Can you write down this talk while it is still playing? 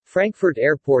Frankfurt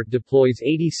Airport deploys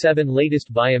 87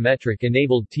 latest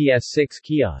biometric-enabled TS6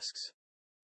 kiosks.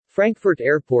 Frankfurt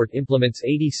Airport implements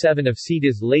 87 of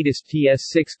SITA's latest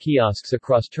TS6 kiosks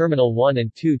across Terminal 1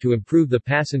 and 2 to improve the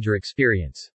passenger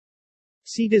experience.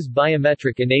 SITA's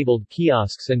biometric-enabled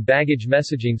kiosks and baggage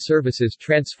messaging services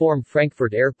transform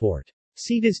Frankfurt Airport.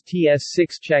 SITA's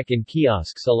TS6 check-in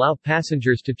kiosks allow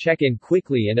passengers to check in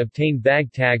quickly and obtain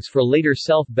bag tags for later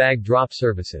self-bag drop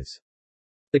services.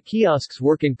 The kiosks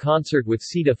work in concert with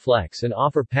SITA Flex and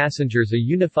offer passengers a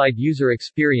unified user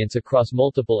experience across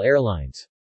multiple airlines.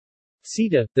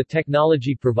 SITA, the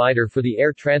technology provider for the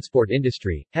air transport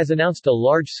industry, has announced a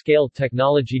large-scale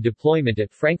technology deployment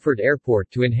at Frankfurt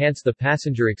Airport to enhance the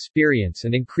passenger experience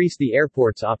and increase the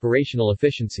airport's operational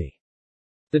efficiency.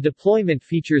 The deployment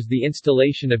features the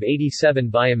installation of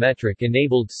 87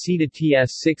 biometric-enabled SITA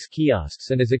TS6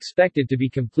 kiosks and is expected to be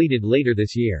completed later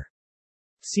this year.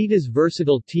 SITA's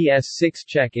versatile TS6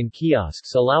 check-in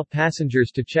kiosks allow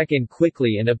passengers to check in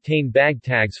quickly and obtain bag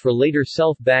tags for later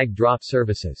self-bag drop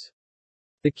services.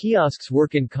 The kiosks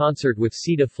work in concert with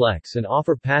SITA Flex and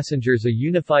offer passengers a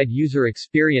unified user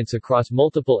experience across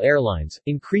multiple airlines,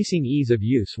 increasing ease of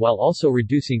use while also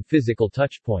reducing physical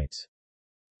touchpoints.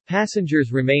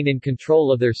 Passengers remain in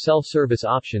control of their self-service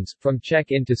options, from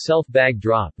check-in to self-bag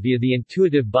drop via the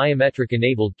intuitive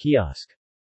biometric-enabled kiosk.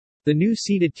 The new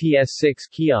SITA TS6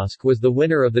 kiosk was the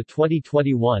winner of the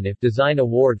 2021 IF Design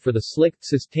Award for the slick,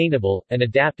 sustainable, and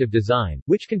adaptive design,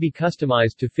 which can be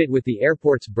customized to fit with the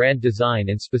airport's brand design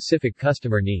and specific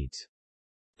customer needs.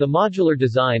 The modular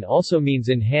design also means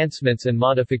enhancements and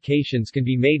modifications can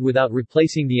be made without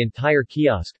replacing the entire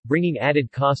kiosk, bringing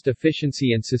added cost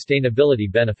efficiency and sustainability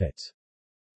benefits.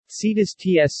 SITA's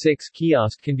TS6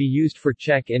 kiosk can be used for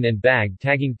check-in and bag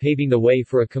tagging, paving the way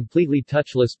for a completely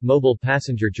touchless, mobile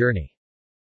passenger journey.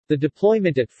 The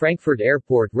deployment at Frankfurt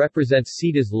Airport represents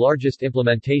SITA's largest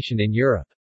implementation in Europe.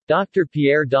 Dr.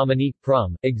 Pierre-Dominique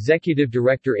Prum, Executive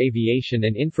Director Aviation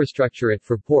and Infrastructure at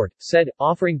Fraport, said,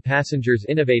 offering passengers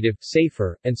innovative,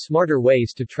 safer, and smarter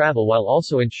ways to travel while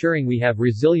also ensuring we have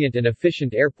resilient and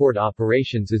efficient airport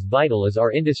operations is vital as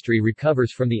our industry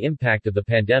recovers from the impact of the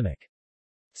pandemic.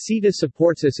 SITA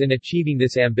supports us in achieving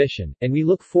this ambition, and we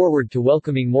look forward to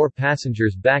welcoming more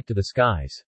passengers back to the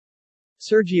skies.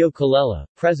 Sergio Colella,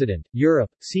 President,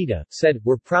 Europe, SITA, said,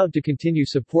 "We're proud to continue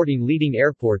supporting leading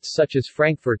airports such as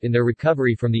Frankfurt in their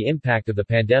recovery from the impact of the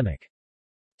pandemic.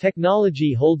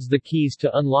 Technology holds the keys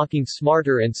to unlocking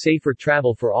smarter and safer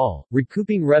travel for all,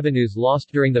 recouping revenues lost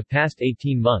during the past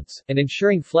 18 months, and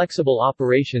ensuring flexible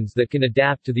operations that can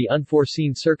adapt to the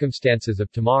unforeseen circumstances of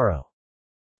tomorrow.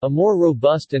 A more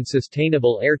robust and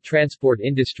sustainable air transport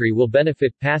industry will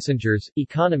benefit passengers,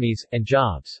 economies, and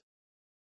jobs."